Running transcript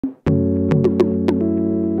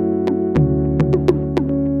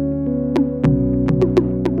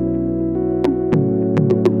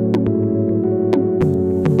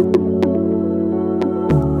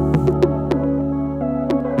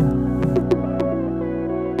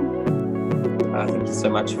thank you so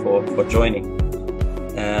much for joining.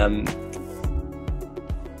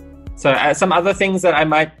 Some other things that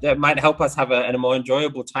might help us have a more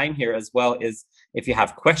enjoyable time here as well is if you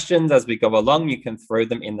have questions as we go along, you can throw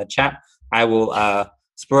them in the chat. I will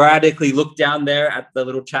sporadically look down there at the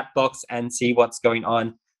little chat box and see what's going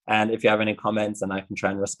on. And if you have any comments, then I can try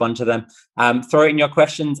and respond to them. Throw in your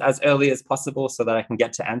questions as early as possible so that I can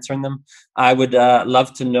get to answering them. I would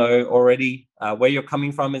love to know already where you're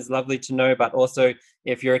coming from is lovely to know, but also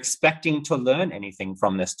if you're expecting to learn anything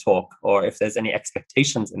from this talk, or if there's any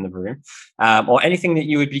expectations in the room, or anything that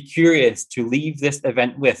you would be curious to leave this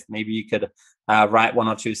event with. Maybe you could write 1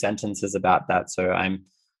 or 2 sentences about that. So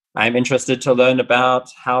I'm interested to learn about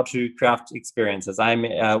how to craft experiences.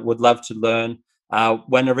 I would love to learn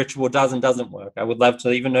when a ritual does and doesn't work. I would love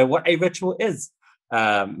to even know what a ritual is.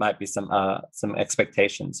 Might be some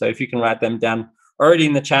expectations. So if you can write them down already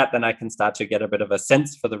in the chat, then I can start to get a bit of a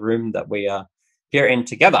sense for the room that we are here in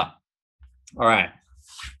together. All right.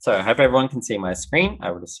 So I hope everyone can see my screen.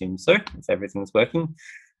 I would assume so, if everything's working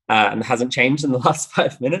and hasn't changed in the last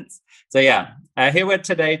 5 minutes. So yeah, here we're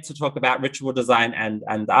today to talk about ritual design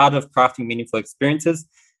and the art of crafting meaningful experiences.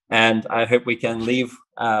 And I hope we can leave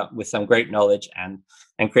with some great knowledge and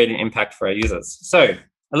create an impact for our users. So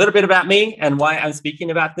a little bit about me and why I'm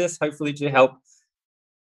speaking about this, hopefully to help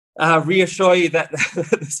reassure you that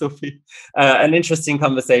this will be an interesting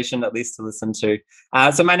conversation, at least to listen to.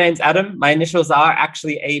 So my name's Adam. My initials are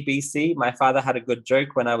actually ABC. My father had a good joke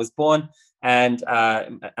when I was born, and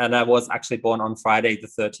I was actually born on Friday the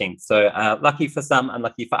 13th. So lucky for some,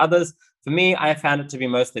 unlucky for others. For me, I found it to be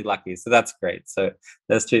mostly lucky, so that's great. So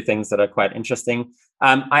there's 2 things that are quite interesting.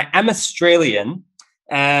 I am Australian,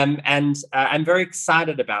 and I'm very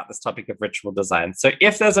excited about this topic of ritual design. So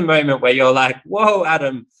if there's a moment where you're like, whoa,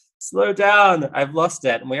 Adam, slow down, I've lost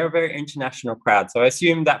it. And we are a very international crowd. So I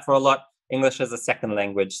assume that for a lot, English is a second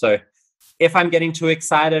language. So if I'm getting too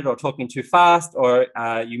excited or talking too fast, or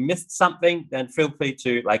you missed something, then feel free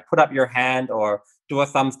to put up your hand or do a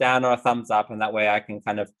thumbs down or a thumbs up. And that way I can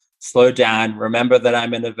kind of slow down, remember that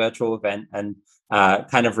I'm in a virtual event, and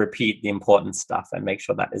kind of repeat the important stuff and make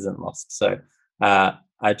sure that isn't lost. So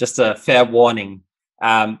just a fair warning.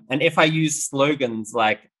 And if I use slogans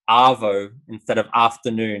like Arvo instead of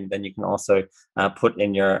afternoon, then you can also put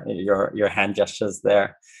in your hand gestures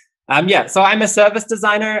there. So I'm a service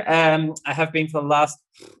designer. I have been for the last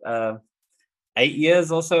 8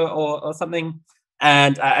 years or so or something.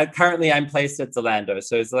 And currently I'm placed at Zalando.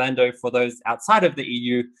 So Zalando, for those outside of the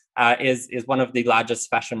EU, is one of the largest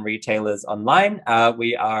fashion retailers online.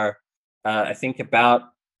 We are, I think, about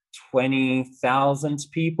 20,000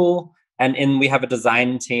 people. And we have a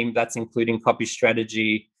design team that's including copy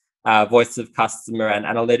strategy, voice of customer, and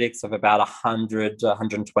analytics of about 100 to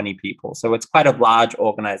 120 people. So it's quite a large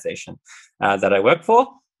organization that I work for.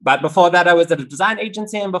 But before that, I was at a design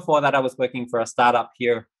agency. And before that, I was working for a startup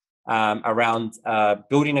here around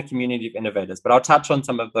building a community of innovators. But I'll touch on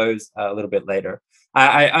some of those a little bit later.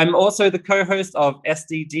 I'm also the co-host of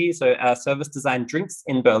SDD, so Service Design Drinks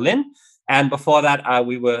in Berlin. And before that,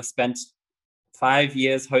 we were spent 5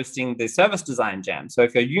 years hosting the Service Design Jam. So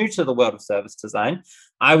if you're new to the world of service design,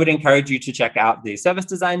 I would encourage you to check out the Service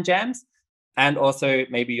Design Jams and also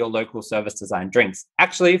maybe your local service design drinks.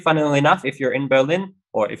 Actually, funnily enough, if you're in Berlin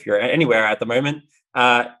or if you're anywhere at the moment,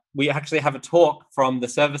 we actually have a talk from the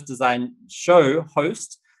service design show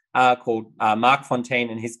host called Mark Fontaine,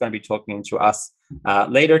 and he's going to be talking to us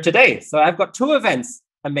later today. So I've got 2 events,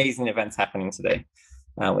 amazing events happening today,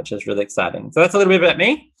 which is really exciting. So that's a little bit about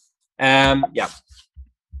me.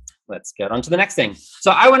 Let's get on to the next thing.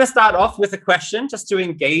 So I want to start off with a question just to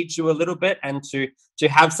engage you a little bit and to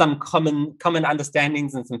have some common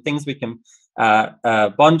understandings and some things we can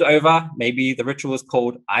bond over. Maybe the ritual is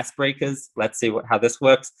called icebreakers. Let's see how this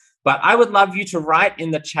works. But I would love you to write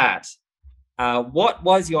in the chat, what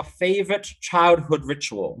was your favorite childhood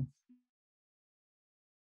ritual?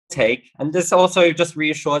 And this also just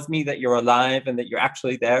reassures me that you're alive and that you're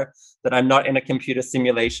actually there, that I'm not in a computer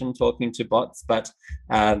simulation talking to bots, but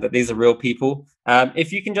that these are real people.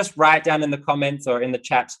 If you can just write down in the comments or in the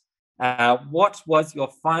chat, what was your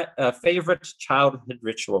favorite childhood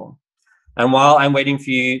ritual? And while I'm waiting for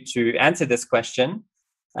you to answer this question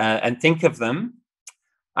and think of them,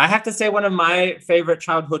 I have to say one of my favorite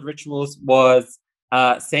childhood rituals was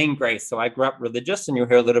saying grace. So I grew up religious, and you'll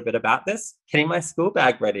hear a little bit about this. Getting my school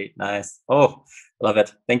bag ready. Nice. Oh, love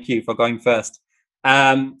it. Thank you for going first.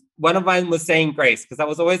 One of mine was saying grace, because that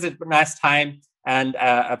was always a nice time and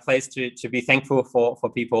a place to be thankful for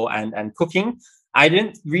people and cooking. I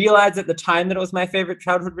didn't realize at the time that it was my favorite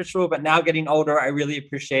childhood ritual, but now getting older, I really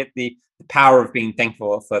appreciate the power of being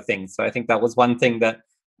thankful for things. So I think that was one thing that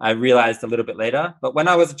I realized a little bit later. But when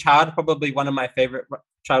I was a child, probably one of my favorite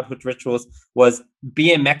childhood rituals was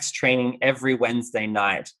BMX training every Wednesday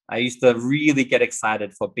night. I used to really get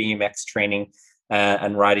excited for BMX training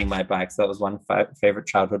and riding my bike. So that was one favorite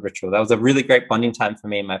childhood ritual. That was a really great bonding time for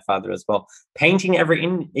me and my father as well. Painting every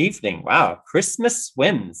evening. Wow. Christmas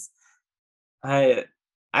swims. I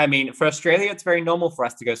mean, for Australia, it's very normal for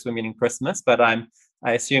us to go swimming in Christmas, but I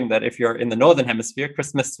assume that if you're in the Northern Hemisphere,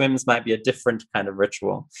 Christmas swims might be a different kind of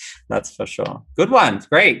ritual. That's for sure. Good ones.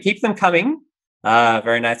 Great. Keep them coming.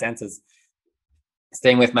 Very nice answers.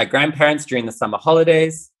 Staying with my grandparents during the summer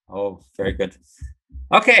holidays. Oh, very good.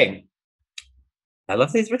 Okay. I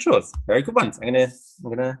love these rituals. Very good ones. I'm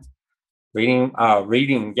gonna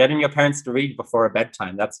reading, getting your parents to read before a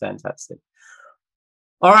bedtime. That's fantastic.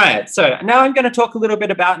 All right, so now I'm going to talk a little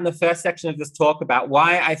bit about in the first section of this talk about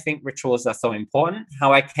why I think rituals are so important,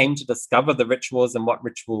 how I came to discover the rituals and what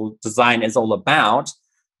ritual design is all about,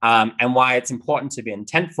 and why it's important to be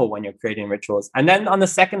intentful when you're creating rituals. And then on the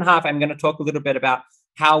second half, I'm going to talk a little bit about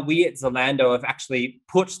how we at Zalando have actually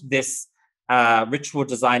put this ritual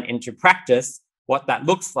design into practice, what that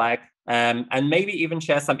looks like, and maybe even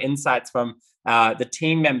share some insights from the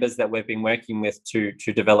team members that we've been working with to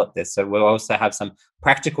develop this. So we'll also have some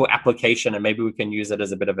practical application, and maybe we can use it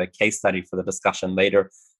as a bit of a case study for the discussion later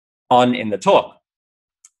on in the talk.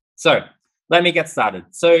 So let me get started.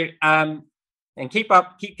 So and keep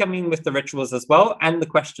coming with the rituals as well, and the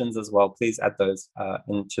questions as well. Please add those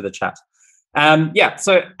into the chat. Yeah,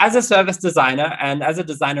 so as a service designer and as a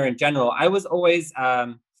designer in general, I was always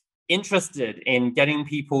interested in getting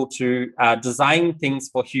people to design things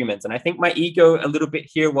for humans. And I think my ego a little bit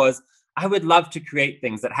here was, I would love to create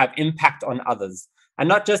things that have impact on others, and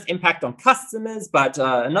not just impact on customers, but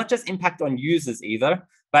not just impact on users either,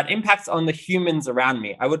 but impacts on the humans around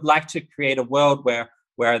me. I would like to create a world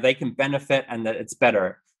where they can benefit and that it's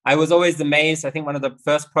better. I was always amazed. I think one of the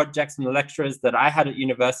first projects from the lecturers that I had at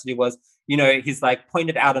university was, he's like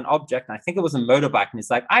pointed out an object, and I think it was a motorbike. And he's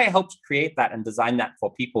like, I helped create that and design that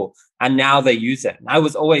for people, and now they use it. And I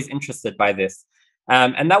was always interested by this.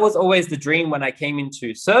 And that was always the dream when I came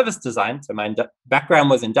into service design. So my background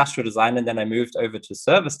was industrial design, and then I moved over to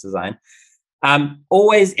service design.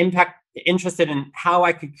 Always interested in how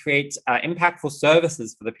I could create impactful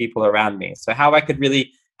services for the people around me. So how I could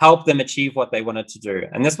really help them achieve what they wanted to do.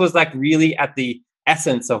 And this was like really at the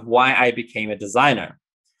essence of why I became a designer.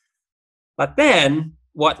 But then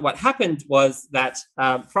what happened was that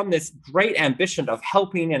from this great ambition of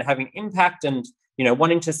helping and having impact and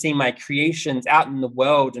wanting to see my creations out in the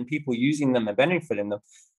world and people using them and benefiting them,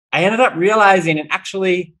 I ended up realizing, and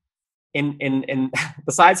actually in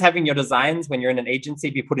besides having your designs when you're in an agency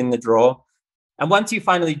be put in the drawer, and once you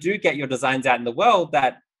finally do get your designs out in the world,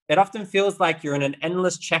 that it often feels like you're in an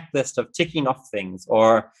endless checklist of ticking off things,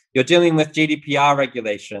 or you're dealing with GDPR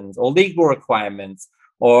regulations or legal requirements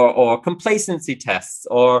or complacency tests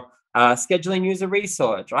or scheduling user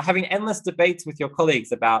research, or having endless debates with your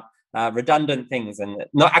colleagues about redundant things and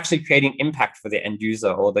not actually creating impact for the end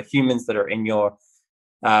user or the humans that are in your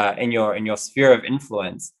sphere of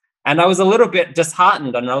influence. And I was a little bit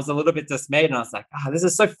disheartened, and I was a little bit dismayed, and I was like, this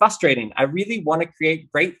is so frustrating. I really want to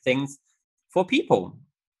create great things for people,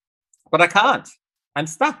 but I can't. I'm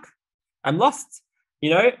stuck. I'm lost,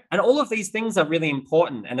 and all of these things are really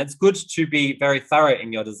important. And it's good to be very thorough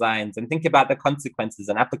in your designs and think about the consequences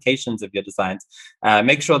and applications of your designs.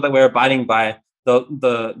 Make sure that we're abiding by the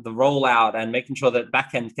rollout and making sure that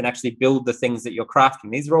backend can actually build the things that you're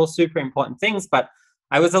crafting. These are all super important things, but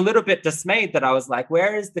I was a little bit dismayed that I was like,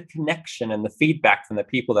 where is the connection and the feedback from the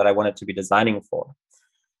people that I wanted to be designing for?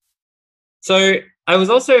 So I was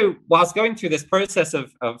also, whilst going through this process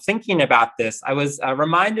of thinking about this, I was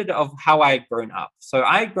reminded of how I'd grown up. So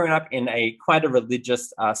I'd grown up in quite a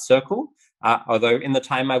religious circle, although in the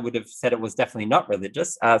time I would have said it was definitely not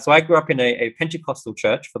religious. So I grew up in a Pentecostal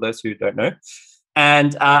church, for those who don't know.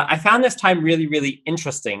 And I found this time really, really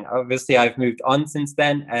interesting. Obviously, I've moved on since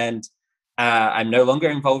then, and I'm no longer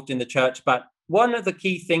involved in the church. But one of the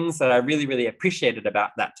key things that I really, really appreciated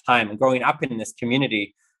about that time and growing up in this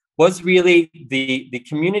community was really the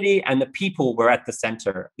community, and the people were at the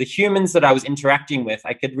center. The humans that I was interacting with,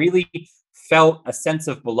 I could really felt a sense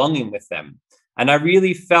of belonging with them. And I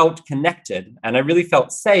really felt connected, and I really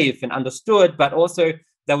felt safe and understood, but also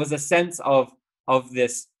there was a sense of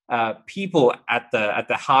this people at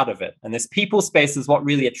the heart of it. And this people space is what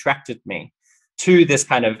really attracted me to this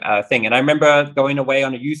kind of thing. And I remember going away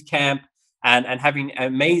on a youth camp, and having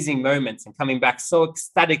amazing moments and coming back so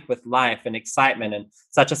ecstatic with life and excitement and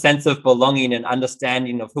such a sense of belonging and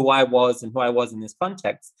understanding of who I was and who I was in this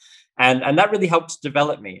context. And that really helped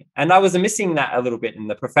develop me. And I was missing that a little bit in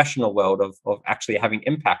the professional world of actually having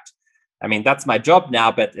impact. I mean, that's my job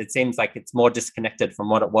now, but it seems like it's more disconnected from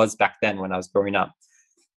what it was back then when I was growing up.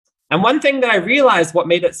 And one thing that I realized what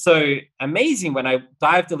made it so amazing when I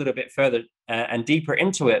dived a little bit further and deeper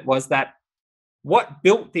into it was that what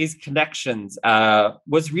built these connections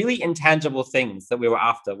was really intangible things that we were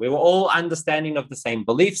after. We were all understanding of the same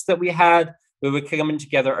beliefs that we had. We were coming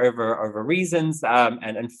together over reasons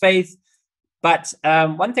and faith. But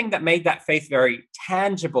one thing that made that faith very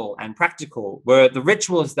tangible and practical were the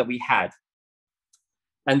rituals that we had.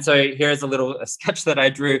 And so here's a sketch that I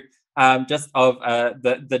drew just of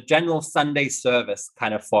the general Sunday service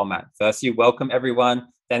kind of format. First, you welcome everyone,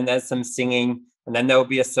 then there's some singing, and then there will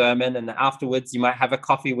be a sermon. And then afterwards, you might have a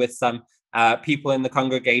coffee with some people in the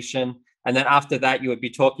congregation. And then after that, you would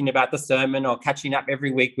be talking about the sermon or catching up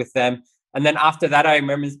every week with them. And then after that, I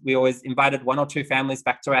remember we always invited 1 or 2 families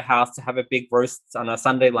back to our house to have a big roast on a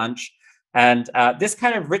Sunday lunch. And this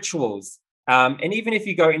kind of rituals, and even if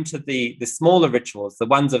you go into the smaller rituals, the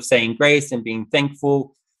ones of saying grace and being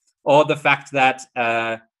thankful, or the fact that,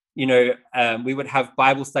 we would have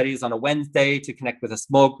Bible studies on a Wednesday to connect with a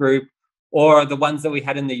small group, or the ones that we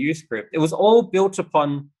had in the youth group, it was all built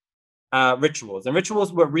upon rituals. And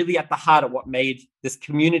rituals were really at the heart of what made this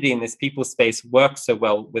community and this people space work so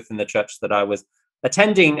well within the church that I was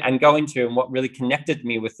attending and going to, and what really connected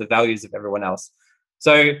me with the values of everyone else.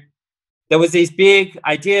 So there was these big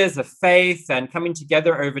ideas of faith and coming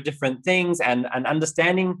together over different things and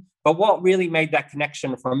understanding. But what really made that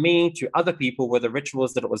connection from me to other people were the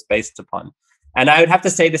rituals that it was based upon. And I would have to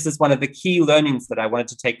say this is one of the key learnings that I wanted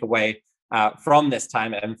to take away from this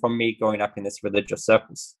time and from me growing up in this religious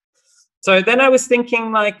circles. So then I was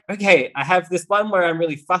thinking like, okay, I have this one where I'm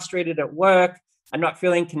really frustrated at work. I'm not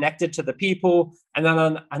feeling connected to the people. And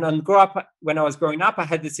then when I was growing up, I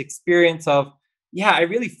had this experience of, yeah, I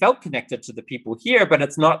really felt connected to the people here, but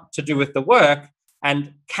it's not to do with the work.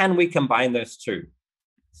 And can we combine those two?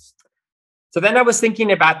 So then I was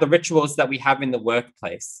thinking about the rituals that we have in the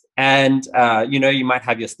workplace. And, you might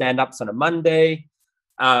have your stand-ups on a Monday,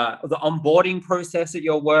 the onboarding process at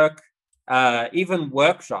your work, even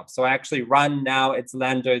workshops. So I actually run now, it's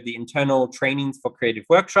Lando, the internal trainings for creative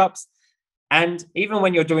workshops. And even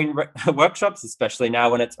when you're doing workshops, especially now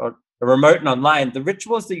when it's remote and online, the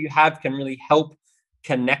rituals that you have can really help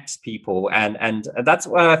connect people. And that's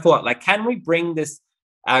what I thought, like, can we bring this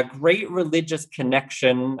great religious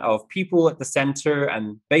connection of people at the center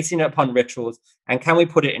and basing it upon rituals, and can we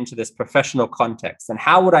put it into this professional context? And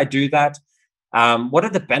how would I do that? What are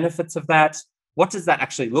the benefits of that? What does that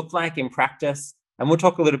actually look like in practice? And we'll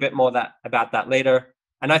talk a little bit more about that later.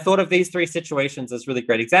 And I thought of these 3 situations as really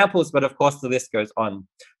great examples, but of course the list goes on.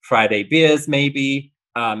 Friday beers, maybe,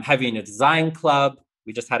 having a design club.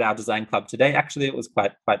 We just had our design club today. Actually, it was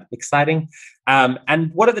quite exciting.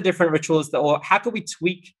 And what are the different rituals or how can we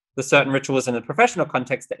tweak the certain rituals in a professional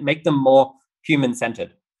context that make them more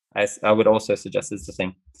human-centered? As I would also suggest is the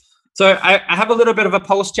thing. So I have a little bit of a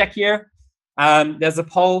pulse check here. There's a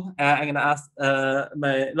poll. I'm going to ask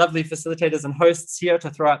my lovely facilitators and hosts here to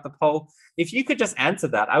throw out the poll. If you could just answer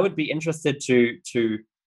that, I would be interested to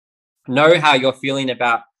know how you're feeling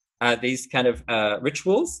about these kind of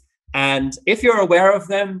rituals. And if you're aware of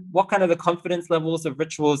them, what kind of the confidence levels of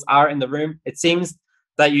rituals are in the room? It seems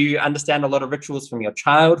that you understand a lot of rituals from your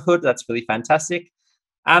childhood. That's really fantastic.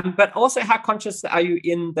 But also, how conscious are you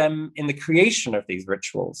in them in the creation of these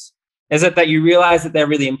rituals? Is it that you realize that they're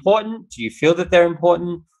really important? Do you feel that they're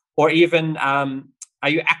important? Or even, are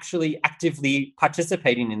you actually actively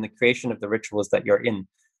participating in the creation of the rituals that you're in?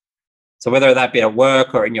 So whether that be at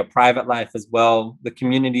work or in your private life as well, the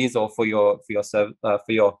communities, or for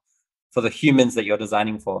the humans that you're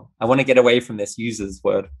designing for. I want to get away from this users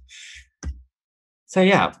word. So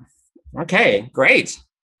yeah, okay, great.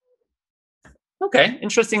 Okay,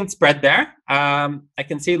 interesting spread there. I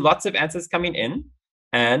can see lots of answers coming in,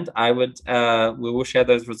 and we will share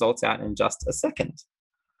those results out in just a second.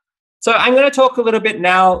 So I'm going to talk a little bit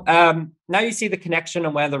now. Now you see the connection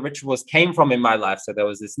and where the rituals came from in my life. So there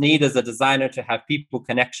was this need as a designer to have people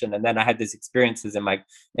connection, and then I had these experiences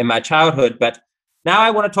in my childhood. But now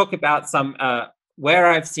I want to talk about some where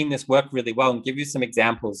I've seen this work really well and give you some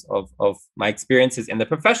examples of my experiences in the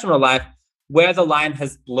professional life where the line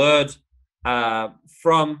has blurred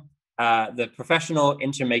from the professional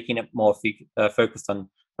into making it more focused on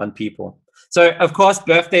people. So, of course,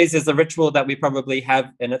 birthdays is a ritual that we probably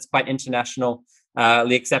have, and it's quite international.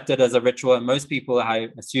 accepted as a ritual, and most people, I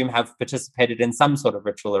assume, have participated in some sort of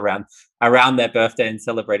ritual around their birthday and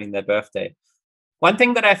celebrating their birthday. One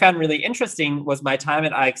thing that I found really interesting was my time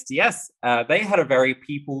at IXDS. They had a very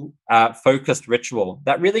people-focused ritual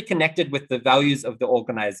that really connected with the values of the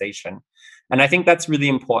organization. And I think that's really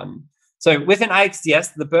important. So within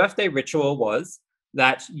IXDS, the birthday ritual was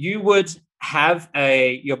that you would have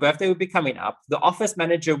your birthday would be coming up. The office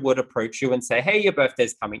manager would approach you and say, hey, your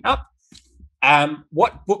birthday's coming up.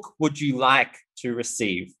 What book would you like to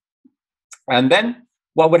receive? And then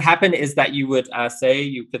what would happen is that you would say,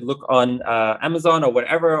 you could look on Amazon or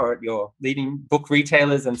whatever, or your leading book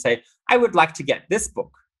retailers, and say, I would like to get this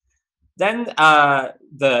book. Then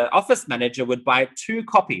the office manager would buy 2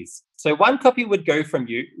 copies. So one copy would go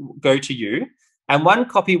to you, and one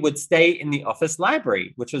copy would stay in the office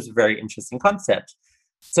library, which was a very interesting concept.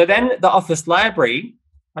 So then the office library,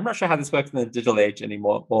 I'm not sure how this works in the digital age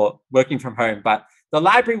anymore, or working from home, but the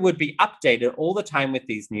library would be updated all the time with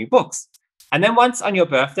these new books. And then once on your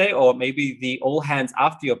birthday, or maybe the all hands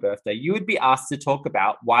after your birthday, you would be asked to talk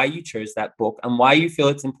about why you chose that book and why you feel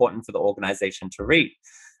it's important for the organization to read.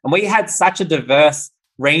 And we had such a diverse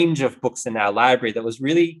range of books in our library that was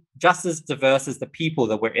really just as diverse as the people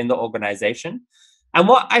that were in the organization. And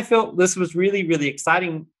what I felt this was really, really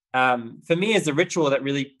exciting for me as a ritual that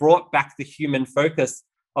really brought back the human focus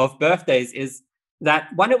of birthdays is that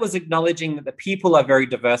one, it was acknowledging that the people are very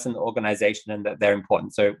diverse in the organization and that they're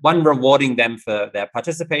important. So one, rewarding them for their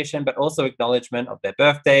participation, but also acknowledgement of their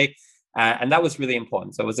birthday. And that was really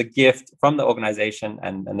important. So it was a gift from the organization,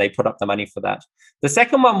 and they put up the money for that. The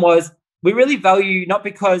second one was, we really value not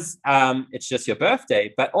because it's just your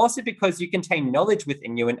birthday, but also because you contain knowledge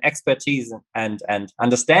within you and expertise and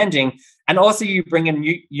understanding. And also you bring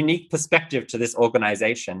a unique perspective to this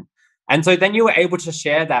organization. And so then you were able to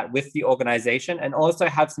share that with the organization and also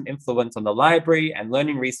have some influence on the library and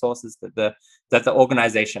learning resources that the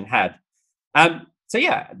organization had. So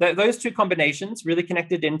yeah, those 2 combinations really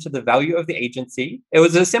connected into the value of the agency. It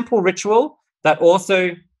was a simple ritual that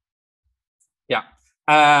also,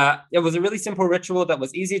 it was a really simple ritual that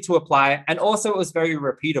was easy to apply, and also it was very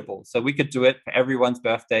repeatable. So we could do it for everyone's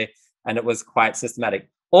birthday, and it was quite systematic.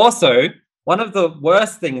 Also, one of the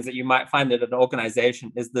worst things that you might find at an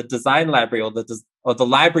organization is the design library or the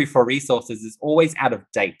library for resources is always out of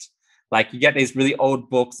date. Like you get these really old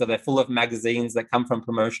books that are full of magazines that come from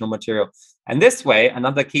promotional material. And this way,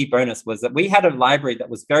 another key bonus was that we had a library that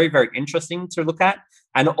was very, very interesting to look at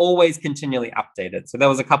and always continually updated. So there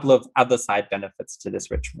was a couple of other side benefits to this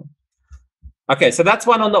ritual. Okay, so that's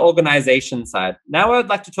one on the organization side. Now I would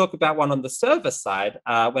like to talk about one on the service side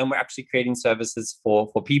when we're actually creating services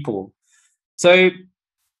for people. So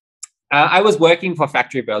I was working for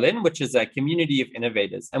Factory Berlin, which is a community of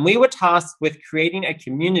innovators. And we were tasked with creating a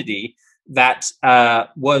community that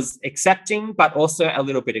was accepting, but also a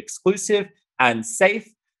little bit exclusive and safe.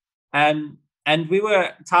 And we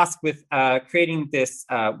were tasked with creating this,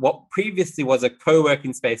 what previously was a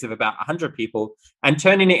co-working space of about 100 people, and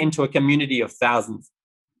turning it into a community of thousands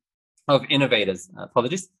of innovators.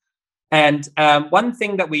 Apologies. And one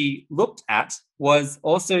thing that we looked at was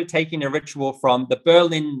also taking a ritual from the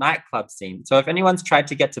Berlin nightclub scene. So if anyone's tried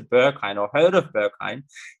to get to Berghain or heard of Berghain,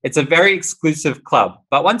 it's a very exclusive club.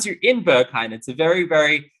 But once you're in Berghain, it's a very,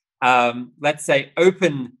 very, let's say,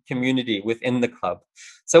 open community within the club.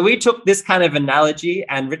 So we took this kind of analogy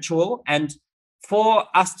and ritual, and for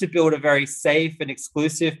us to build a very safe and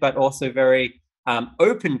exclusive, but also very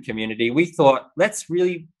open community, we thought, let's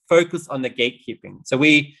really focus on the gatekeeping. So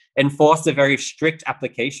we enforced a very strict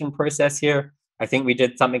application process here. I think we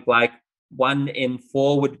did something like 1 in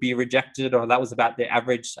 4 would be rejected, or that was about the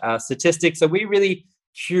average statistic. So we really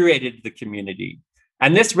curated the community.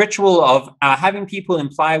 And this ritual of having people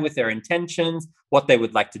imply with their intentions, what they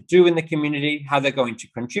would like to do in the community, how they're going to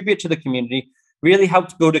contribute to the community, really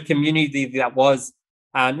helped build a community that was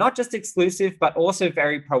not just exclusive, but also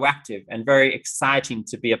very proactive and very exciting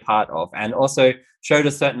to be a part of, and also showed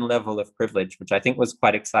a certain level of privilege, which I think was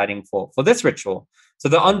quite exciting for this ritual. So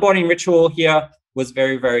the onboarding ritual here was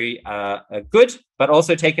very, very good, but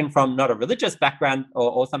also taken from not a religious background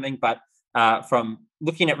or something, but from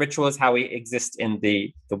looking at rituals, how we exist in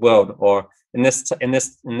the world, or in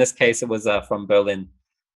this case, it was from Berlin.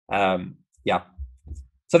 Yeah.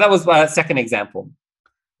 So that was a second example.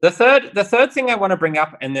 The third thing I want to bring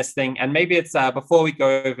up in this thing, and maybe it's before we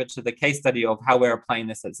go over to the case study of how we're applying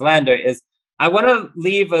this at Zalando, is I want to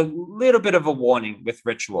leave a little bit of a warning with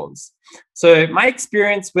rituals. So my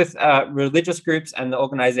experience with religious groups and the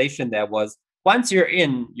organization there was, once you're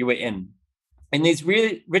in, you were in. And these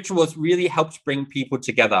rituals really helped bring people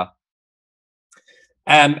together.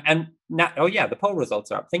 And now, oh yeah, the poll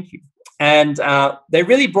results are up. Thank you. And they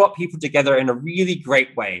really brought people together in a really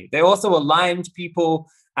great way. They also aligned people,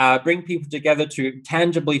 bring people together to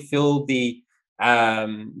tangibly feel the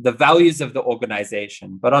values of the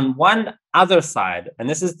organization. But on one other side, and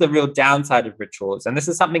this is the real downside of rituals, and this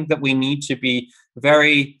is something that we need to be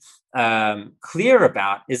very clear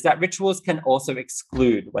about, is that rituals can also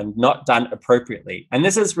exclude when not done appropriately. And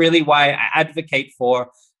this is really why I advocate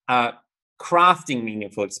for crafting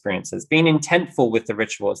meaningful experiences, being intentful with the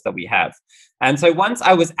rituals that we have. And so once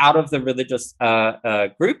I was out of the religious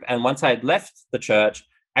group, and once I had left the church,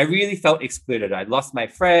 I really felt excluded. I'd lost my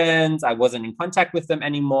friends. I wasn't in contact with them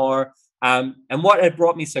anymore. And what had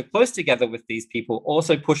brought me so close together with these people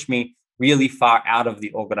also pushed me really far out of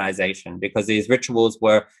the organization, because these rituals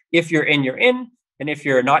were, if you're in, you're in. And if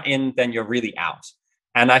you're not in, then you're really out.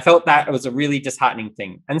 And I felt that it was a really disheartening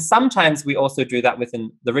thing. And sometimes we also do that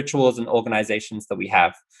within the rituals and organizations that we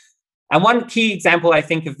have. And one key example I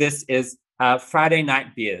think of this is Friday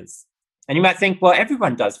night beers. And you might think, well,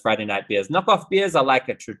 everyone does Friday night beers. Knockoff beers are like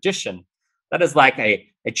a tradition. That is like a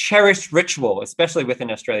cherished ritual, especially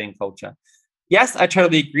within Australian culture. Yes, I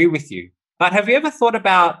totally agree with you. But have you ever thought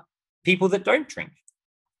about people that don't drink?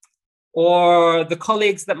 Or the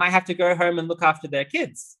colleagues that might have to go home and look after their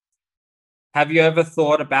kids? Have you ever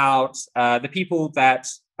thought about the people that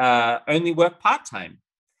only work part-time?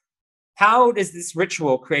 How is this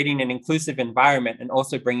ritual creating an inclusive environment and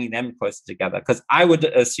also bringing them closer together? Because I would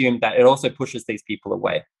assume that it also pushes these people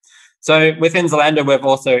away. So within Zalando, we've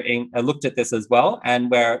also looked at this as well,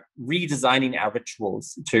 and we're redesigning our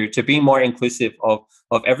rituals to be more inclusive of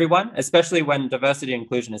everyone, especially when diversity and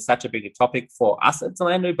inclusion is such a big topic for us at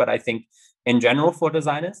Zalando, but I think in general for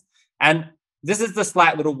designers. And this is the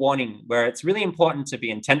slight little warning where it's really important to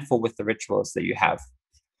be intentful with the rituals that you have.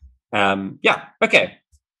 Okay.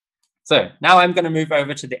 So now I'm going to move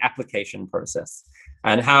over to the application process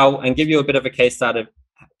and give you a bit of a case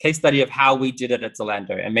study of how we did it at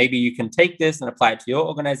Zalando. And maybe you can take this and apply it to your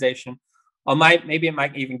organization, or maybe it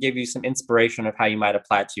might even give you some inspiration of how you might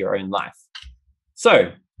apply it to your own life.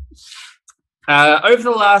 So over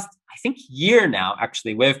the last, I think, year now,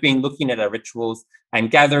 actually, we've been looking at our rituals and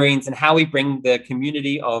gatherings and how we bring the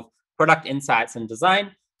community of product insights and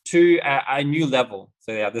design to a new level.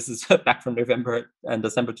 So yeah, this is back from November and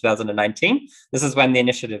December 2019. This is when the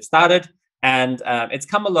initiative started. And it's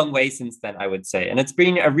come a long way since then, I would say. And it's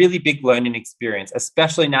been a really big learning experience,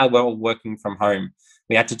 especially now we're all working from home.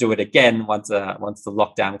 We had to do it again once the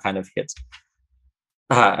lockdown kind of hit.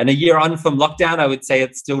 And a year on from lockdown, I would say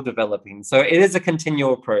it's still developing. So it is a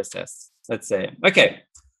continual process, let's say. Okay,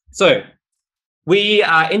 so we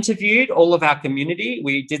interviewed all of our community.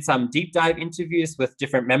 We did some deep dive interviews with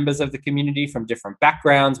different members of the community from different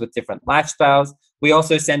backgrounds, with different lifestyles. We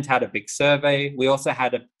also sent out a big survey. We also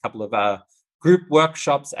had a couple of group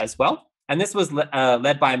workshops as well. And this was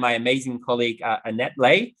led by my amazing colleague, Annette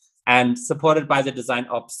Lay, and supported by the design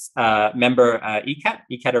ops member,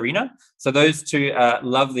 Ekaterina. So those two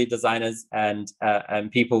lovely designers and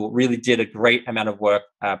people really did a great amount of work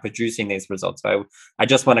producing these results. So I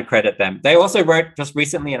just want to credit them. They also wrote just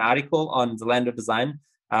recently an article on Zalando Design,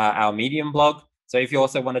 our Medium blog. So if you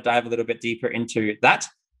also want to dive a little bit deeper into that,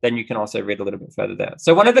 then you can also read a little bit further there.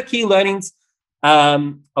 So one of the key learnings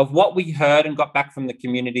of what we heard and got back from the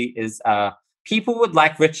community is people would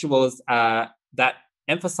like rituals that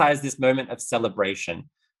emphasize this moment of celebration.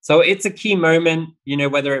 So it's a key moment,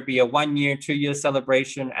 whether it be a 1 year, 2 year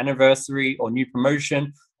celebration, anniversary, or new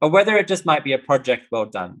promotion, or whether it just might be a project well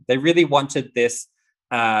done. They really wanted this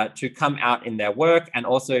to come out in their work and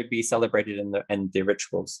also be celebrated in the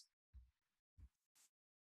rituals.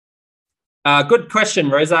 Good question,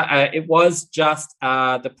 Rosa. It was just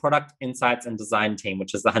the product insights and design team,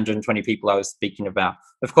 which is the 120 people I was speaking about.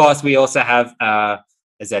 Of course, we also have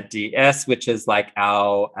ZDS, which is like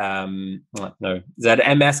our,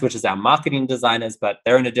 ZMS, which is our marketing designers, but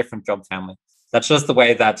they're in a different job family. That's just the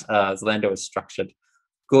way that Zalando is structured.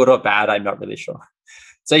 Good or bad, I'm not really sure.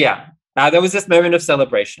 So yeah, there was this moment of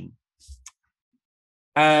celebration.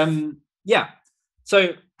 So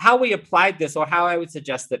how we applied this, or how I would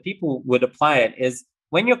suggest that people would apply it, is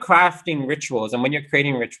when you're crafting rituals and when you're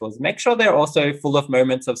creating rituals, make sure they're also full of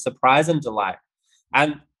moments of surprise and delight.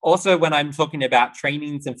 And also, when I'm talking about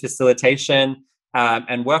trainings and facilitation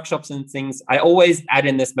and workshops and things, I always add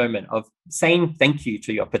in this moment of saying thank you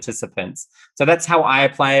to your participants. So that's how I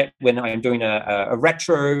apply it when I'm doing a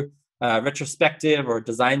retrospective or a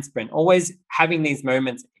design sprint. Always having these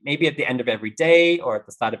moments, maybe at the end of every day or at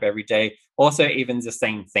the start of every day. Also, even just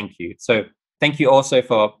saying thank you. So thank you also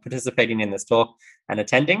for participating in this talk and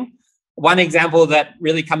attending. One example that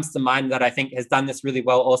really comes to mind that I think has done this really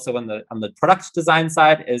well also on the product design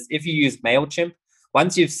side is if you use MailChimp,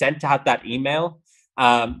 once you've sent out that email,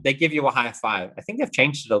 they give you a high five. I think they've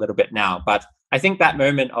changed it a little bit now, but I think that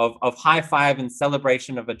moment of high five and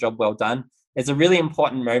celebration of a job well done is a really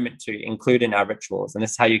important moment to include in our rituals. And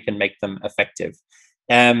this is how you can make them effective.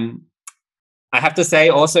 I have to say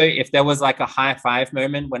also, if there was like a high five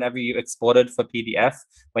moment whenever you exported for PDF,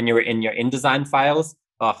 when you were in your InDesign files,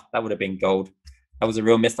 oh, that would have been gold. That was a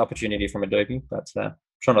real missed opportunity from Adobe, but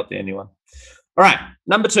sure not the only one. All right,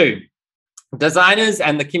 number 2. Designers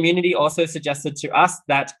and the community also suggested to us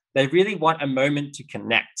that they really want a moment to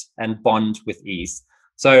connect and bond with ease.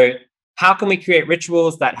 So how can we create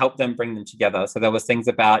rituals that help them bring them together? So there was things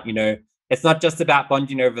about, it's not just about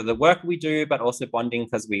bonding over the work we do, but also bonding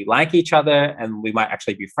because we like each other and we might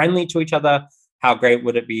actually be friendly to each other. How great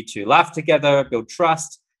would it be to laugh together, build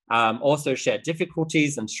trust, also share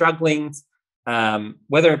difficulties and strugglings,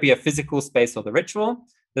 whether it be a physical space or the ritual.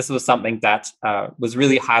 This was something that was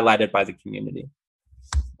really highlighted by the community.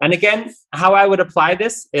 And again, how I would apply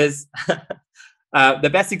this is the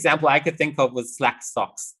best example I could think of was Slack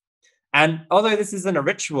socks. And although this isn't a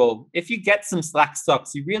ritual, if you get some Slack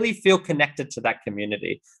socks, you really feel connected to that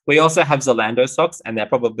community. We also have Zalando socks, and they're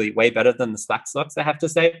probably way better than the Slack socks, I have to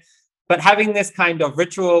say. But having this kind of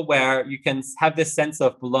ritual where you can have this sense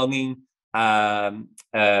of belonging, to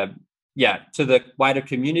the wider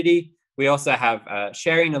community. We also have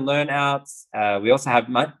sharing and learn outs. We also have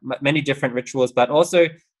many different rituals, but also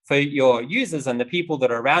for your users and the people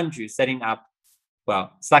that are around you, setting up,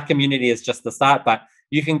 well, Slack community is just the start, but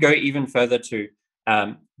you can go even further to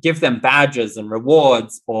give them badges and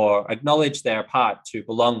rewards or acknowledge their part to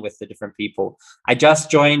belong with the different people. I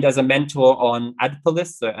just joined as a mentor on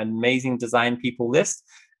AdPolis, so an amazing design people list.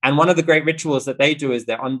 And one of the great rituals that they do is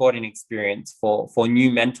their onboarding experience for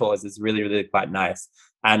new mentors is really, really quite nice.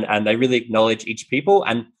 And they really acknowledge each people.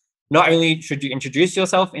 And not only should you introduce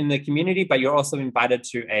yourself in the community, but you're also invited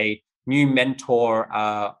to a new mentor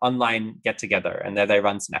online get together, and there they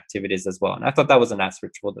run some activities as well. And I thought that was a nice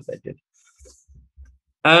ritual that they did.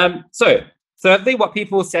 So thirdly, what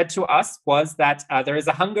people said to us was that there is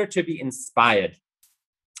a hunger to be inspired.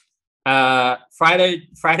 Friday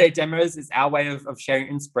demos is our way of sharing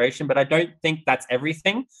inspiration, but I don't think that's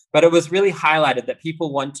everything. But it was really highlighted that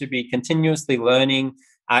people want to be continuously learning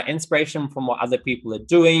inspiration from what other people are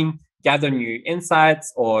doing, gather new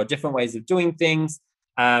insights or different ways of doing things.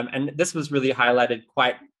 And this was really highlighted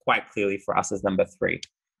quite clearly for us as number 3.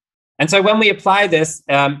 And so when we apply this,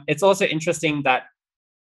 it's also interesting that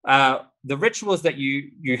the rituals that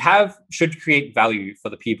you have should create value for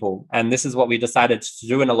the people. And this is what we decided to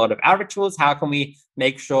do in a lot of our rituals. How can we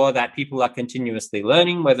make sure that people are continuously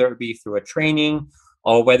learning, whether it be through a training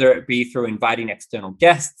or whether it be through inviting external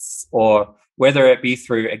guests or whether it be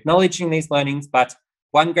through acknowledging these learnings. But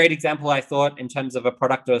one great example I thought in terms of a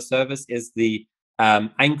product or a service is the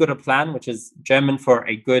ein guter Plan, which is German for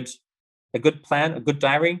a good plan, a good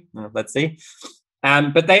diary. Let's see.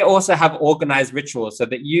 But they also have organized rituals so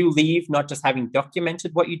that you leave not just having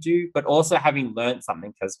documented what you do, but also having learned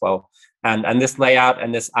something as well. And this layout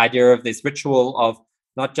and this idea of this ritual of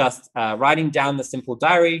not just writing down the simple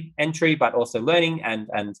diary entry, but also learning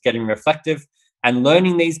and getting reflective. And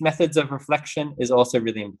learning these methods of reflection is also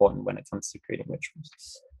really important when it comes to creating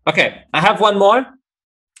rituals. Okay, I have one more,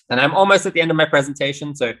 and I'm almost at the end of my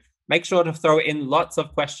presentation, so make sure to throw in lots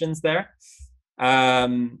of questions there.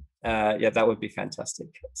 That would be fantastic.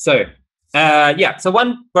 So, so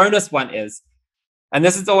one bonus one is, and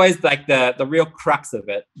this is always like the real crux of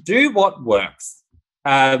it, do what works.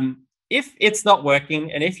 If it's not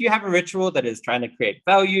working, and if you have a ritual that is trying to create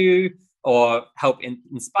value or help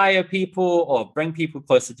inspire people or bring people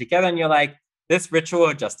closer together, and you're like, this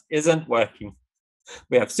ritual just isn't working,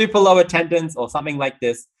 we have super low attendance or something like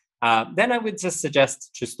this, then I would just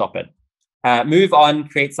suggest to stop it. Move on,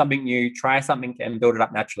 create something new, try something and build it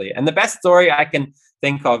up naturally. And the best story I can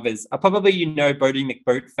think of is probably, Bodie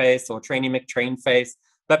McBoatface or Trainee McTrainface.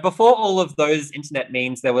 But before all of those internet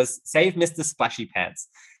memes, there was Save Mr. Splashy Pants.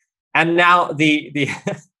 And now I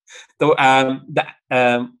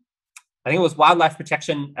think it was Wildlife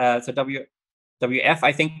Protection, so WWF,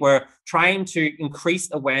 I think, were trying to increase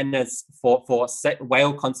awareness for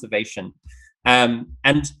whale conservation.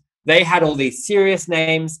 And they had all these serious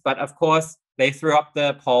names, but of course, they threw up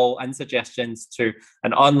the poll and suggestions to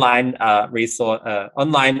an online resource,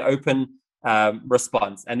 online open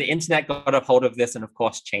response. And the internet got a hold of this and, of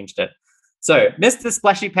course, changed it. So Mr.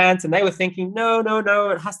 Splashy Pants, and they were thinking, no,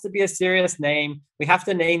 it has to be a serious name. We have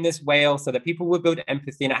to name this whale so that people will build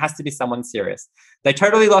empathy, and it has to be someone serious. They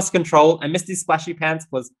totally lost control, and Mr. Splashy Pants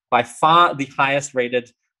was by far the highest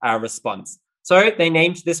rated response. So they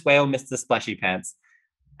named this whale Mr. Splashy Pants.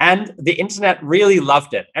 And the internet really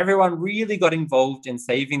loved it. Everyone really got involved in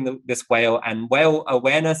saving this whale, and whale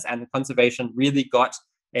awareness and conservation really got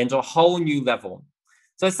into a whole new level.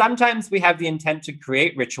 So sometimes we have the intent to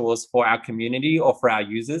create rituals for our community or for our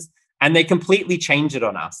users, and they completely change it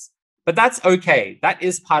on us. But that's okay. That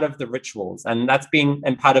is part of the rituals, and that's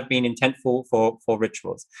part of being intentful for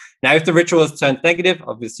rituals. Now, if the rituals turn negative,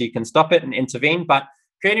 obviously you can stop it and intervene, but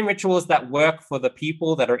creating rituals that work for the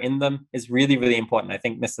people that are in them is really, really important. I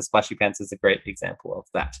think Mr. Splashy Pants is a great example of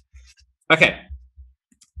that. Okay,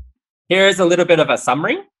 here's a little bit of a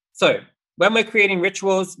summary. So when we're creating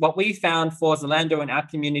rituals, what we found for Zalando and our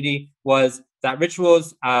community was that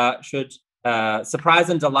rituals should surprise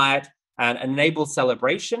and delight and enable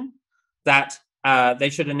celebration, that they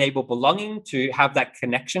should enable belonging, to have that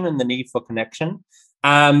connection and the need for connection,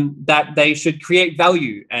 that they should create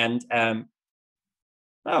value and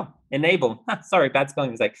enable, sorry, bad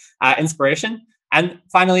spelling mistake, inspiration. And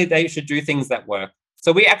finally, they should do things that work.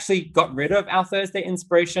 So we actually got rid of our Thursday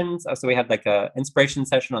inspirations. So we had like a inspiration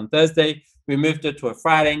session on Thursday. We moved it to a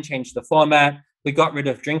Friday and changed the format. We got rid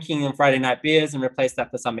of drinking and Friday night beers and replaced that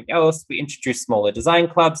for something else. We introduced smaller design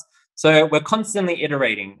clubs. So we're constantly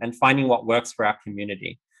iterating and finding what works for our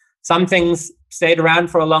community. Some things stayed around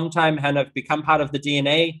for a long time and have become part of the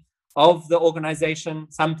DNA of the organization.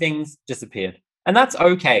 Some things disappeared. And that's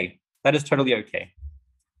okay. That is totally okay.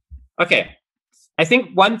 Okay. I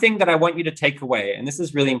think one thing that I want you to take away, and this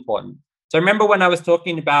is really important. So remember when I was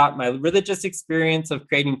talking about my religious experience of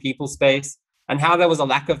creating people space and how there was a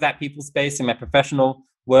lack of that people space in my professional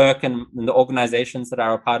work and in the organizations that I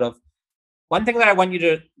were a part of. One thing that I want you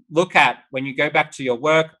to look at when you go back to your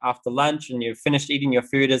work after lunch and you've finished eating your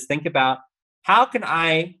food is think about, how can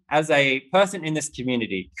I, as a person in this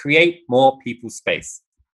community, create more people space?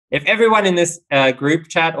 If everyone in this group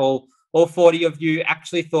chat, all 40 of you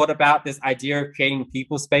actually thought about this idea of creating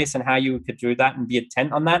people space and how you could do that and be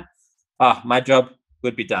intent on that, my job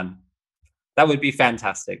would be done. That would be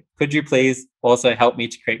fantastic. Could you please also help me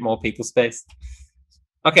to create more people space?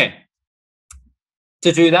 Okay.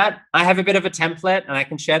 To do that, I have a bit of a template, and I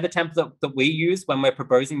can share the template that we use when we're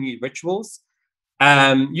proposing new rituals.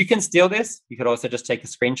 You can steal this. You could also just take a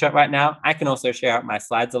screenshot right now. I can also share out my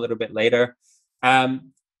slides a little bit later.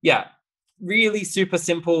 Yeah, really super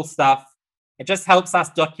simple stuff. It just helps us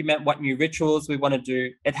document what new rituals we want to do.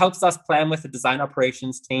 It helps us plan with the design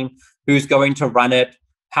operations team who's going to run it,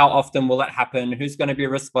 how often will it happen, who's going to be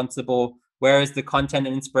responsible, where is the content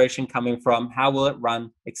and inspiration coming from, how will it run,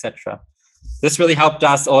 etc. This really helped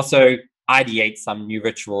us also ideate some new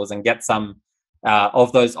rituals and get some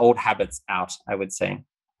of those old habits out, I would say.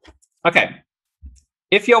 Okay,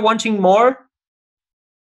 if you're wanting more,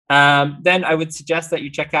 then I would suggest that you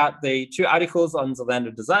check out the 2 articles on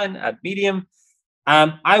Zalando design at Medium.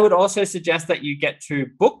 I would also suggest that you get 2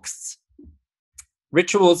 books,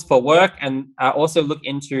 Rituals for Work, and also look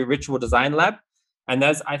into Ritual Design Lab. And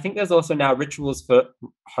I think there's also now Rituals for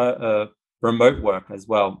Remote Work as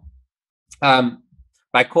well.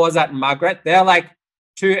 By Corzat and Margaret. They're like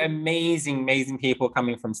 2 amazing people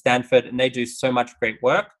coming from Stanford, and they do so much great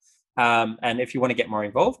work. And if you want to get more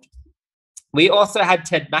involved. We also had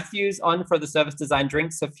Ted Matthews on for the service design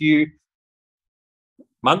drinks a few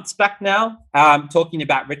months back now, talking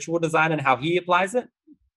about ritual design and how he applies it.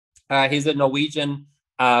 He's a Norwegian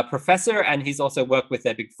professor, and he's also worked with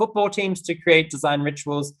their big football teams to create design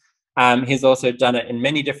rituals. He's also done it in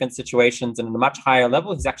many different situations and at a much higher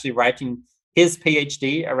level. He's actually writing his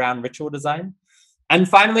PhD around ritual design. And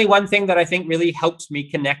finally, one thing that I think really helped me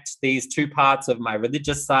connect these 2 parts of my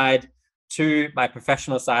religious side to my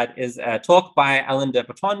professional side is a talk by Alain de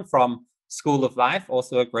Botton from School of Life,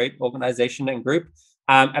 also a great organization and group,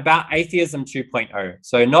 about atheism 2.0.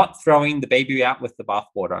 So not throwing the baby out with the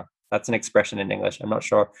bathwater. That's an expression in English. I'm not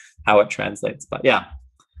sure how it translates, but yeah.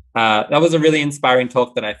 That was a really inspiring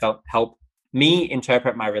talk that I felt helped me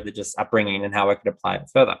interpret my religious upbringing and how I could apply it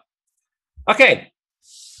further. Okay.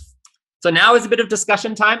 So now is a bit of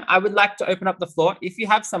discussion time. I would like to open up the floor. If you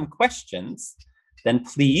have some questions, then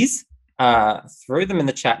please throw them in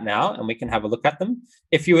the chat now and we can have a look at them.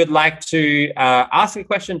 If you would like to ask a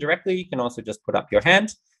question directly, you can also just put up your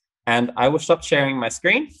hand and I will stop sharing my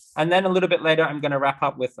screen. And then a little bit later, I'm going to wrap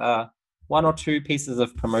up with 1 or 2 pieces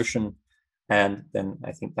of promotion. And then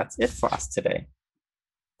I think that's it for us today.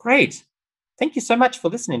 Great. Thank you so much for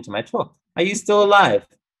listening to my talk. Are you still alive?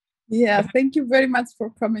 Yeah, thank you very much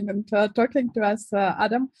for coming and talking to us,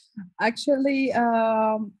 Adam. Actually,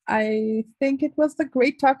 I think it was a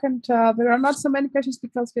great talk, and there are not so many questions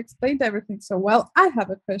because we explained everything so well. I have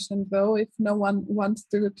a question though, if no one wants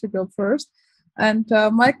to go first. And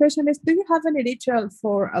my question is, do you have any ritual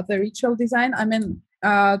for the ritual design? I mean,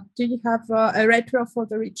 do you have a retro for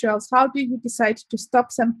the rituals? How do you decide to stop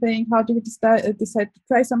something? How do you decide to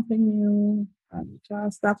try something new?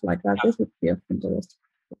 And stuff like that. This would be of interest.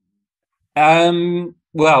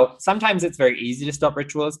 Well, sometimes it's very easy to stop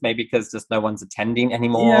rituals, maybe because just no one's attending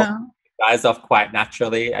anymore. Yeah. It dies off quite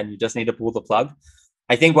naturally, and you just need to pull the plug.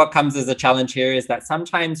 I think what comes as a challenge here is that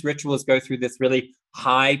sometimes rituals go through this really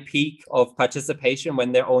high peak of participation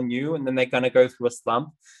when they're all new, and then they're going to go through a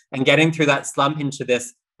slump. And getting through that slump into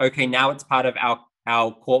this, okay, now it's part of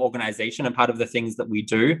our core organization and part of the things that we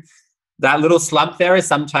do. That little slump there is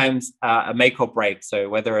sometimes a make or break. So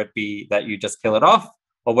whether it be that you just kill it off,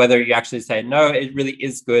 or whether you actually say, no, it really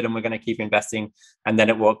is good and we're going to keep investing, and then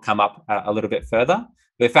it will come up a little bit further.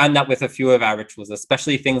 We found that with a few of our rituals,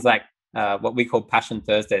 especially things like what we call Passion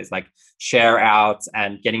Thursdays, like share outs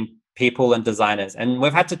and getting people and designers. And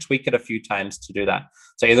we've had to tweak it a few times to do that.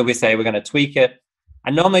 So either we say we're going to tweak it.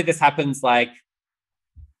 And normally this happens like,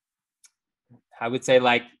 I would say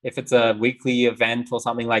like if it's a weekly event or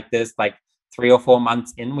something like this, like 3 or 4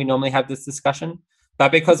 months in, we normally have this discussion.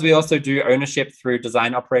 But because we also do ownership through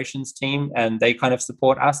design operations team and they kind of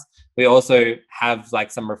support us, we also have like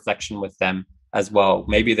some reflection with them as well.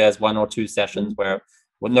 Maybe there's 1 or 2 sessions where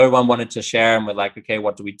no one wanted to share and we're like, okay,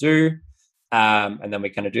 what do we do? And then we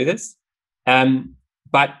kind of do this.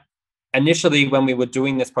 But initially when we were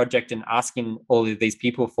doing this project and asking all of these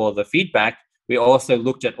people for the feedback, we also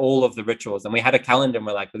looked at all of the rituals and we had a calendar and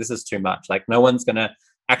we're like, well, this is too much. Like no one's going to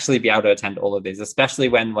actually be able to attend all of these, especially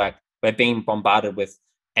when like we're being bombarded with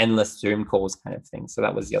endless Zoom calls kind of thing. So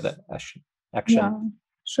that was the other action. Yeah,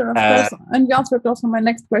 sure, of course. And you answered also my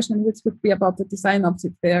next question, which would be about the design ops,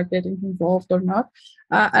 if they are getting involved or not.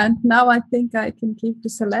 And now I think I can give to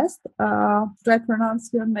Celeste. Do I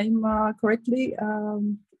pronounce your name correctly?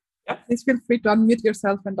 Please feel free to unmute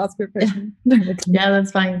yourself and ask your question. Yeah,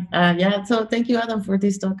 that's fine. Yeah, so thank you, Adam, for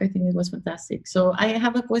this talk. I think it was fantastic. So I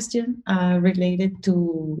have a question related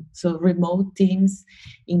to remote teams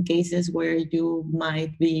in cases where you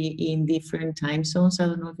might be in different time zones. I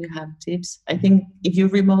don't know if you have tips. I think if you're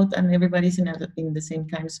remote and everybody's in the same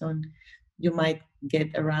time zone, you might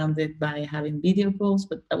get around it by having video calls.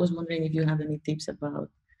 But I was wondering if you have any tips about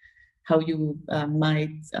how you might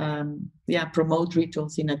promote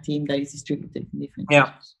rituals in a team that is distributed in different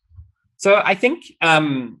regions. So I think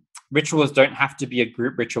rituals don't have to be a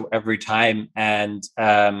group ritual every time. And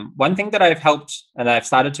one thing that I've helped and I've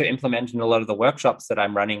started to implement in a lot of the workshops that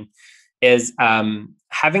I'm running is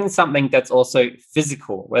having something that's also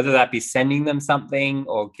physical, whether that be sending them something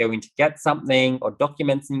or going to get something or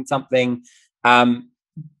documenting something.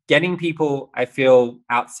 Getting people, I feel,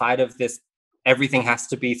 outside of this everything has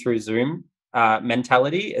to be through Zoom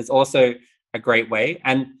mentality is also a great way.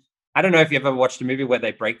 And I don't know if you've ever watched a movie where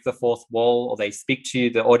they break the fourth wall or they speak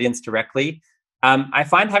to the audience directly. I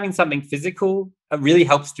find having something physical really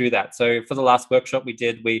helps do that. So for the last workshop we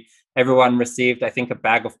did, everyone received, I think, a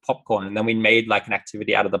bag of popcorn, and then we made like an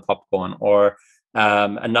activity out of the popcorn. Or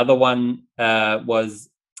another one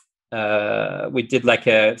was we did like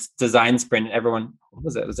a design sprint. Everyone, what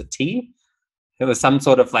was it? Was it tea? It was some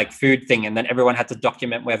sort of like food thing, and then everyone had to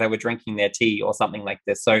document where they were drinking their tea or something like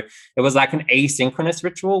this. So it was like an asynchronous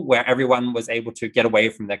ritual where everyone was able to get away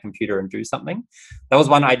from their computer and do something. That was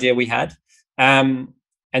one idea we had. And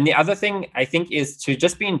the other thing I think is to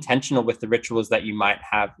just be intentional with the rituals that you might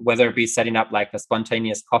have, whether it be setting up like a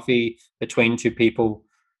spontaneous coffee between 2 people.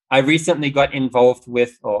 I recently got involved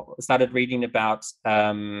with or started reading about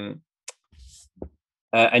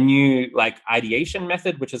a new like ideation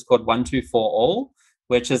method, which is called 1, 2, 4 all,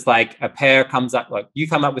 which is like a pair comes up, like you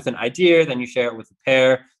come up with an idea, then you share it with a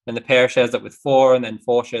pair, then the pair shares it with 4, and then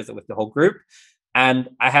 4 shares it with the whole group. And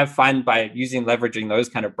I have found by leveraging those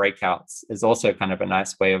kind of breakouts is also kind of a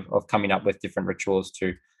nice way of coming up with different rituals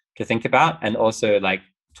to think about, and also like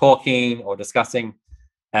talking or discussing.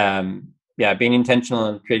 Being intentional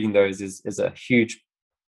and creating those is a huge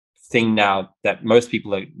thing now that most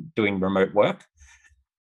people are doing remote work.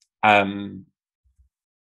 I'm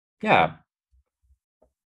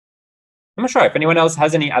not sure if anyone else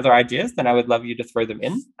has any other ideas, then I would love you to throw them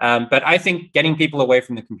in. But I think getting people away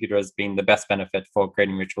from the computer has been the best benefit for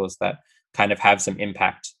creating rituals that kind of have some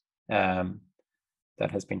impact.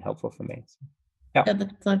 That has been helpful for me. So,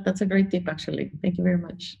 that's a great tip, actually. Thank you very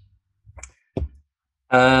much.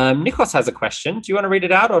 Nikos has a question. Do you want to read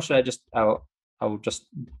it out, or should I just? I'll just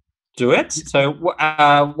do it. So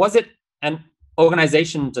was it an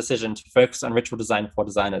organization decision to focus on ritual design for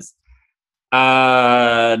designers?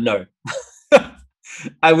 No.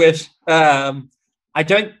 I wish. I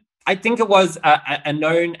think it was a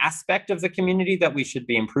known aspect of the community that we should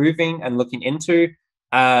be improving and looking into.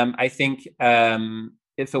 I think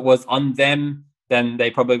if it was on them, then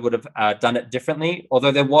they probably would have done it differently.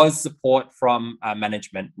 Although there was support from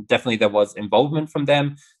management. Definitely there was involvement from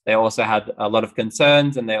them. They also had a lot of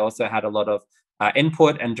concerns, and they also had a lot of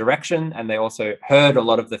input and direction, and they also heard a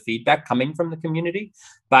lot of the feedback coming from the community.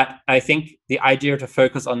 But I think the idea to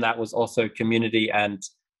focus on that was also community and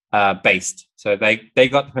based. So they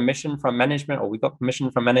got permission from management, or we got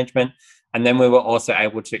permission from management, and then we were also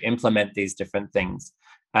able to implement these different things.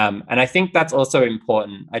 And I think that's also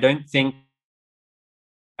important. I don't think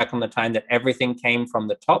back on the time that everything came from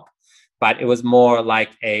the top, but it was more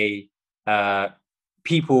like a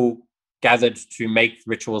people gathered to make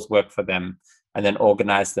rituals work for them and then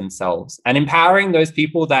organize themselves. And empowering those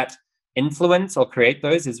people that influence or create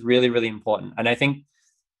those is really, really important. And I think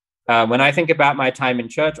when I think about my time in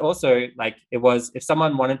church, also, like, it was if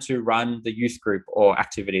someone wanted to run the youth group or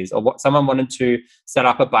activities, or someone wanted to set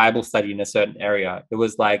up a Bible study in a certain area, it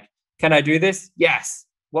was like, can I do this? Yes.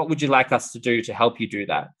 What would you like us to do to help you do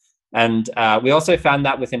that? And we also found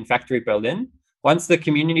that within Factory Berlin. Once the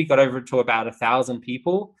community got over to about 1,000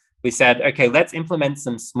 people, we said, okay, let's implement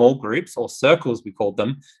some small groups, or circles, we called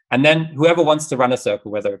them. And then whoever wants to run a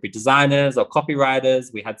circle, whether it be designers or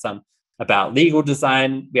copywriters, we had some about legal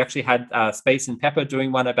design. We actually had Space and Pepper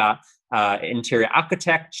doing one about interior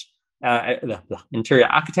architecture.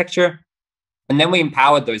 And then we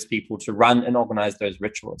empowered those people to run and organize those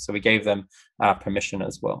rituals. So we gave them permission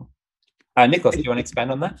as well. Nicholas, do you want to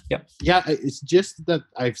expand on that? Yeah, it's just that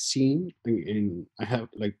I've seen, and I have,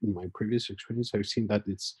 like, in my previous experience, I've seen that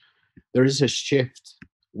there is a shift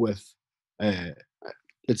with,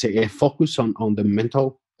 let's say, a focus on the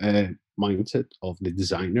mental mindset of the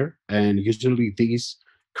designer. And usually these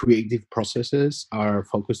creative processes are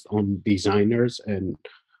focused on designers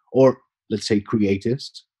or let's say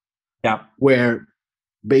creatives. Yeah. Where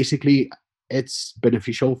basically it's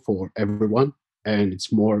beneficial for everyone, and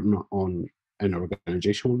it's more on an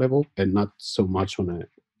organizational level and not so much on a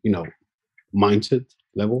mindset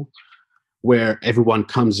level, where everyone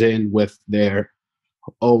comes in with their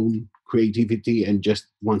own creativity and just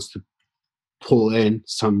wants to pull in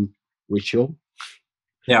some ritual.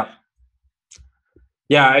 I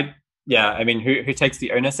mean, who takes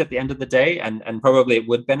the onus at the end of the day? And probably it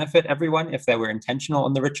would benefit everyone if they were intentional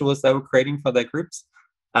on the rituals they were creating for their groups.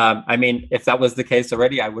 I mean, if that was the case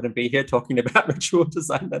already, I wouldn't be here talking about ritual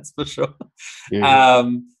design, that's for sure. Yeah.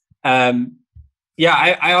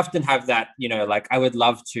 I often have that, like, I would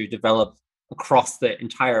love to develop across the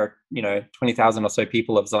entire 20,000 or so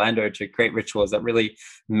people of Zalando to create rituals that really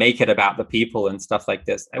make it about the people and stuff like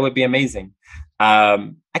this. It would be amazing.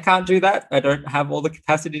 I can't do that. I don't have all the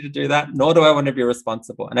capacity to do that, nor do I want to be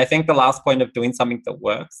responsible. And I think the last point of doing something that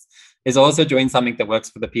works is also doing something that works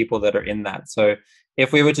for the people that are in that. So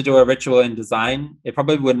if we were to do a ritual in design, it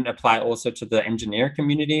probably wouldn't apply also to the engineer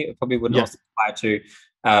community. It probably wouldn't also apply to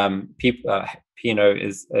people,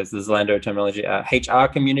 is the Zalando terminology, HR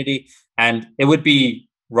community. And it would be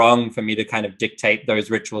wrong for me to kind of dictate those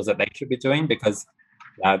rituals that they should be doing, because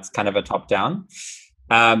it's kind of a top down.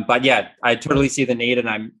 But yeah, I totally see the need.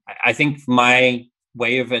 And I think my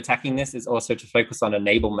way of attacking this is also to focus on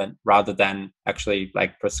enablement rather than actually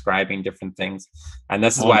like prescribing different things. And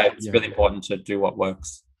this is why it's really important to do what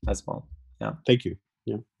works as well. Yeah. Thank you.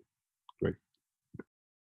 Yeah. Great.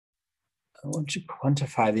 I want to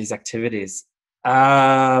quantify these activities.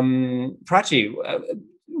 Prachi,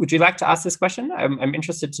 would you like to ask this question? I'm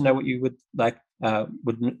interested to know what you would like,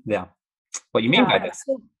 what you mean by this.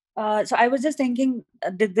 So I was just thinking,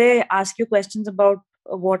 did they ask you questions about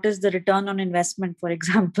what is the return on investment, for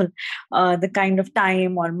example, the kind of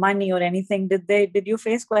time or money or anything? Did you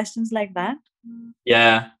face questions like that?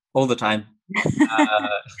 Yeah, all the time.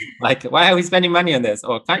 Like, why are we spending money on this?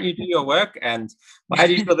 Or can't you do your work? And why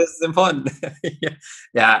do you feel this is important?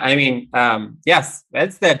 Yeah, I mean, yes,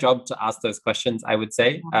 it's their job to ask those questions, I would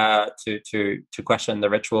say, to question the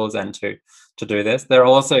rituals and to do this. They're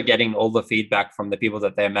also getting all the feedback from the people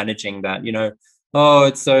that they're managing that,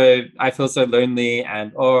 I feel so lonely,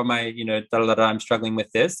 and I'm struggling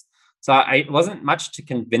with this. So it wasn't much to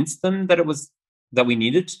convince them that we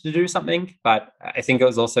needed to do something, but I think it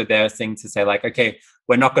was also their thing to say, like, okay,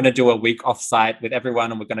 we're not going to do a week offsite with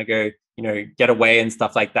everyone and we're going to go, get away and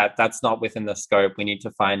stuff like that. That's not within the scope. We need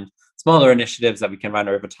to find smaller initiatives that we can run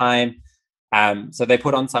over time. So they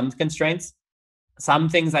put on some constraints. some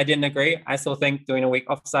things I didn't agree. I still think doing a week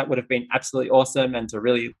offsite would have been absolutely awesome, and to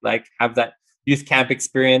really like have that youth camp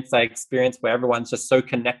experience where everyone's just so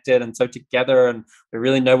connected and so together, and we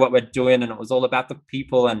really know what we're doing, and it was all about the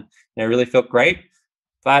people, and really felt great.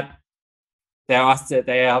 But they have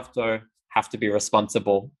to be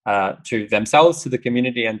responsible to themselves, to the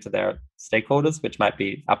community, and to their stakeholders, which might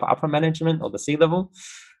be upper management or the C-level.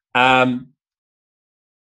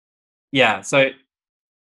 Yeah, so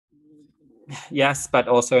yes, but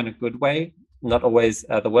also in a good way, not always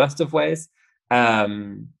the worst of ways. But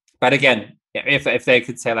again, if they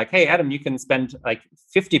could say like, hey, Adam, you can spend like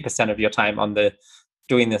 50% of your time on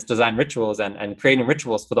doing this design rituals and creating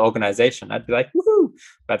rituals for the organization, I'd be like, woohoo.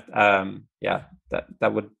 But yeah,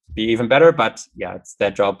 that would be even better. But yeah, it's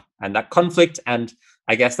their job. And that conflict, and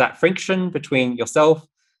I guess that friction between yourself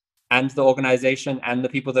and the organization and the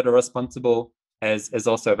people that are responsible is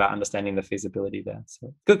also about understanding the feasibility there.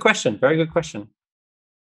 So good question, very good question.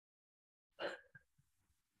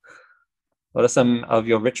 What are some of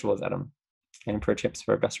your rituals, Adam? Any pro tips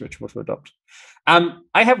for a best ritual to adopt? I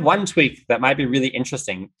have one tweak that might be really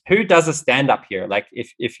interesting. Who does a stand-up here? Like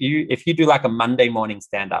if you do like a Monday morning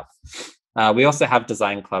stand-up, we also have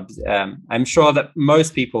design clubs. I'm sure that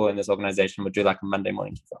most people in this organization would do like a Monday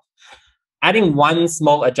morning kickoff. Adding one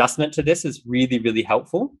small adjustment to this is really, really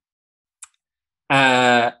helpful.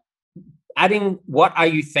 Adding what are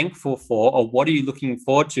you thankful for, or what are you looking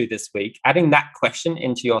forward to this week, adding that question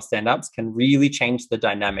into your stand-ups can really change the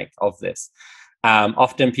dynamic of this.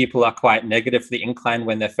 Often people are quite negatively inclined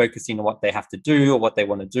when they're focusing on what they have to do or what they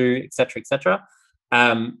want to do, etc., etc.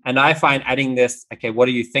 And I find adding this, okay, what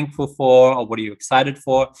are you thankful for, or what are you excited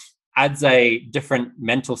for, adds a different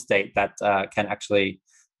mental state that can actually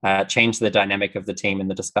change the dynamic of the team and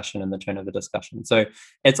the discussion and the tone of the discussion. So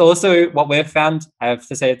it's also what we've found, I have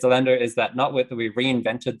to say, at Zalando, is that not that we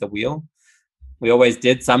reinvented the wheel. We always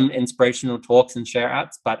did some inspirational talks and share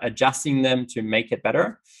outs, but adjusting them to make it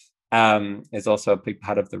better is also a big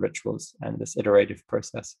part of the rituals and this iterative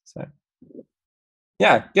process. So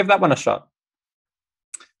yeah, give that one a shot.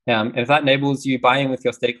 If that enables you buy-in with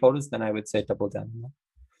your stakeholders, then I would say double down on that.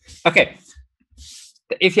 Okay.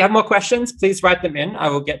 If you have more questions, please write them in. I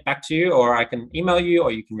will get back to you, or I can email you,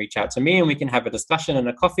 or you can reach out to me and we can have a discussion and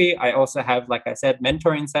a coffee. I also have, like I said,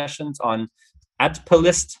 mentoring sessions on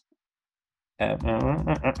AdPalist. If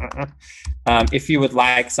you would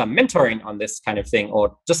like some mentoring on this kind of thing,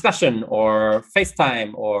 or discussion, or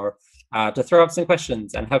FaceTime, or to throw up some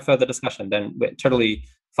questions and have further discussion, then we're totally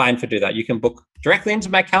fine to do that. You can book directly into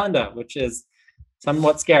my calendar, which is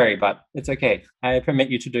somewhat scary, but it's okay. I permit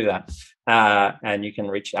you to do that. And you can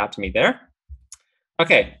reach out to me there.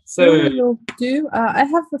 Okay, so will do. I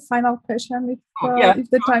have a final question, if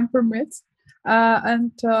the time permits.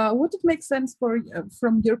 Would it make sense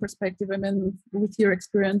from your perspective, I mean, with your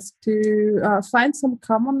experience, to find some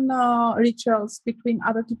common rituals between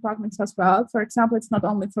other departments as well? For example, it's not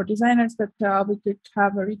only for designers, but we could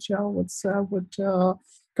have a ritual which would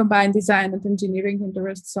combine design and engineering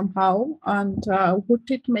interests somehow. And would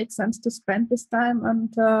it make sense to spend this time and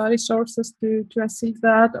resources to achieve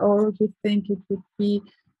that, or do you think it would be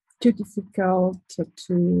too difficult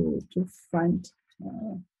to find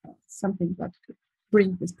something that could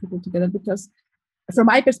bring these people together? Because from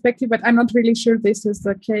my perspective, but I'm not really sure this is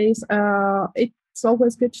the case, it's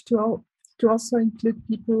always good to also include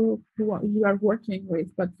people who you are working with,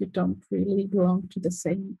 but you don't really belong to the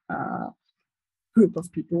same group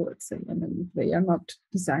of people, let's say. I mean, they are not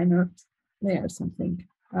designers, they are something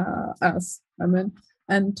else. I mean,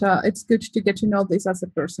 and it's good to get to know this as a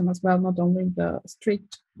person as well, not only the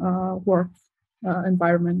strict work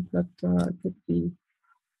environment, but could be.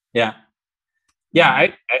 Yeah.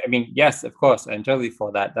 I mean, yes, of course, I'm totally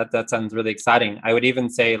for that. That sounds really exciting. I would even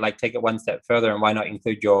say, like, take it one step further, and why not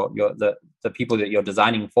include the people that you're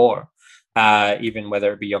designing for, even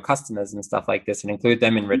whether it be your customers and stuff like this, and include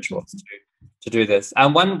them in rituals to do this.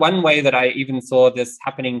 And one way that I even saw this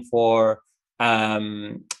happening for,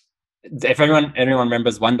 if anyone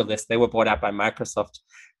remembers Wunderlist, they were bought out by Microsoft,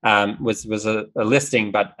 was a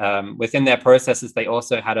listing, but within their processes, they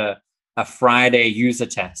also had a Friday user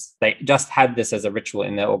test. They just had this as a ritual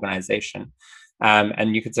in their organization.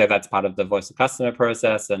 And you could say that's part of the voice of customer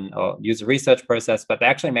process or user research process, but they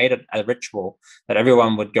actually made it a ritual that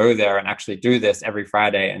everyone would go there and actually do this every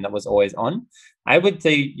Friday, and that was always on. I would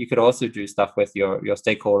say you could also do stuff with your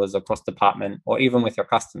stakeholders across department, or even with your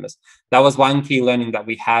customers. That was one key learning that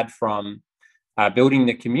we had from building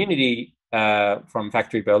the community from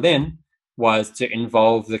Factory Berlin, was to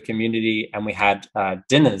involve the community, and we had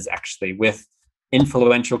dinners actually with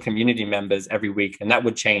influential community members every week, and that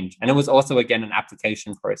would change. And it was also, again, an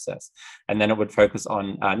application process. And then it would focus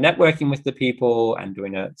on networking with the people and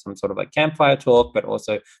doing some sort of like campfire talk, but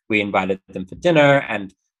also we invited them for dinner.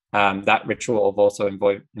 And that ritual of also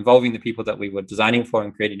involving the people that we were designing for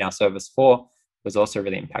and creating our service for was also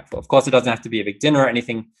really impactful. Of course, it doesn't have to be a big dinner or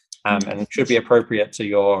anything, and it should be appropriate to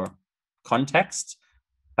your context.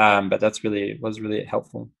 But was really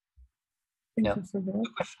helpful. Thank you for that.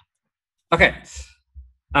 Good question. Okay.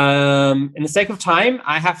 In the sake of time,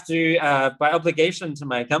 I have to, by obligation to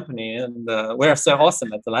my company, and we're so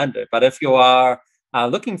awesome at Zalando, but if you are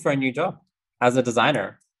looking for a new job as a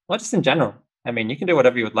designer, or just in general, I mean, you can do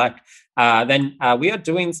whatever you would like, then we are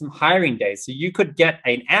doing some hiring days. So you could get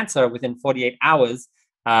an answer within 48 hours,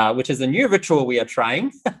 which is a new ritual we are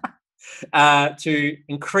trying to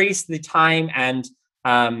increase the time. And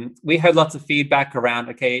we heard lots of feedback around,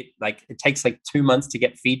 okay, like it takes like 2 months to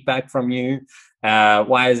get feedback from you.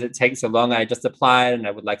 Why does it take so long? I just applied and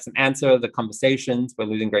I would like some answer. The conversations, we're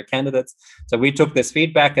losing great candidates. So we took this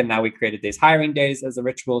feedback and now we created these hiring days as a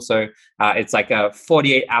ritual. So it's like a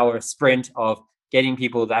 48-hour sprint of getting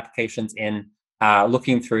people the applications in,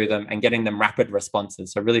 looking through them and getting them rapid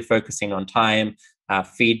responses. So really focusing on time,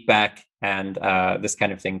 feedback, and this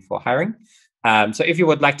kind of thing for hiring. So if you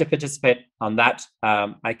would like to participate on that,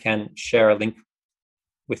 I can share a link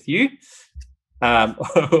with you.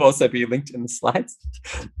 Will also be linked in the slides.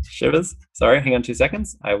 Shivers. Sorry, hang on 2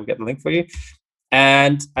 seconds. I will get the link for you.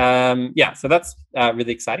 And yeah, so that's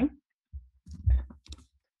really exciting.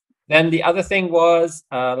 Then the other thing was,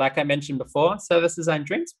 like I mentioned before, service design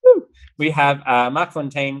drinks. Woo! We have Mark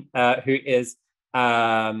Fontaine, who is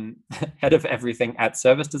head of everything at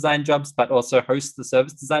Service Design Jobs, but also hosts the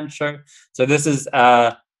Service Design Show. So this is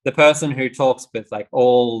the person who talks with like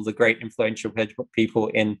all the great influential people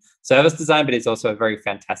in service design, but he's also a very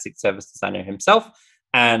fantastic service designer himself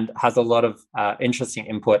and has a lot of interesting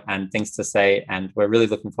input and things to say. And we're really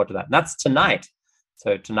looking forward to that. And that's tonight.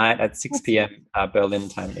 So tonight at 6 p.m. Berlin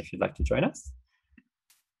time, if you'd like to join us.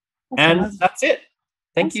 Awesome. And that's it.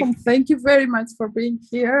 Thank you. Thank you very much for being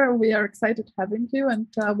here. We are excited having you, and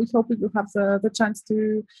we hope we will have the chance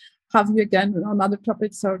to have you again on other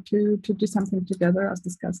topics or to do something together as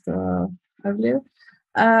discussed earlier.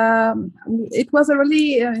 It was a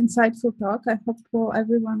really insightful talk. I hope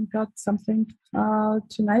everyone got something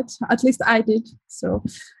tonight. At least I did. So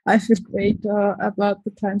I feel great about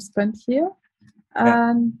the time spent here.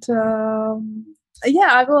 And yeah,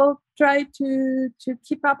 I will try to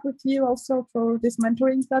keep up with you also for this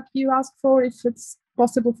mentoring that you asked for, if it's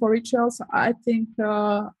possible for rituals. I think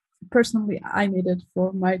personally I need it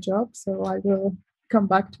for my job, so I will come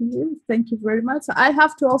back to you. Thank you very much. I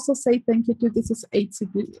have to also say thank you to this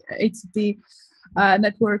HCD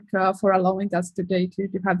network for allowing us today to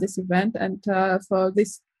have this event, and for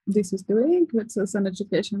this is doing, which is an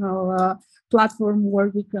educational platform where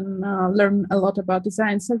we can learn a lot about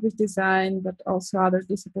design, service design, but also other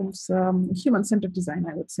disciplines, human-centered design,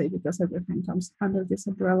 I would say, because everything comes under this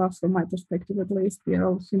umbrella. From my perspective, at least, we are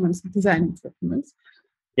all humans designing for humans.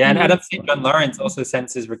 Yeah, and Adam St. John Lawrence also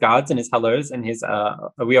sends his regards and his hellos, and his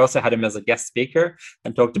we also had him as a guest speaker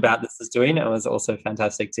and talked about this is doing. It was also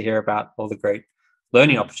fantastic to hear about all the great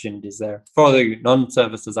learning opportunities there for the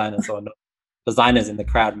non-service designers or designers in the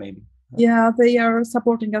crowd, maybe. Yeah, they are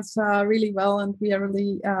supporting us really well, and we are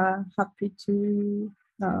really happy to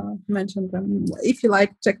mention them. If you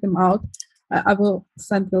like, check them out. I will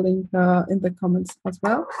send the link in the comments as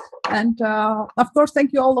well. And of course,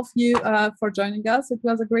 thank you all of you for joining us. It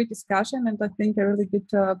was a great discussion, and I think a really good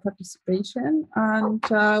participation. And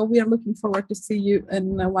we are looking forward to see you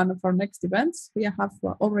in one of our next events. We have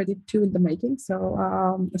already 2 in the making,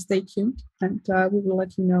 so stay tuned, and we will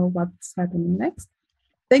let you know what's happening next.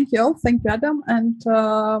 Thank you all. Thank you, Adam. And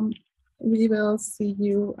we will see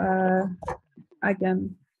you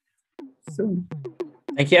again soon.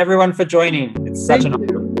 Thank you, everyone, for joining. It's such an honor.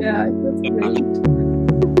 Yeah, it was great.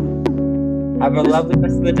 Have a lovely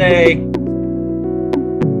rest of the day.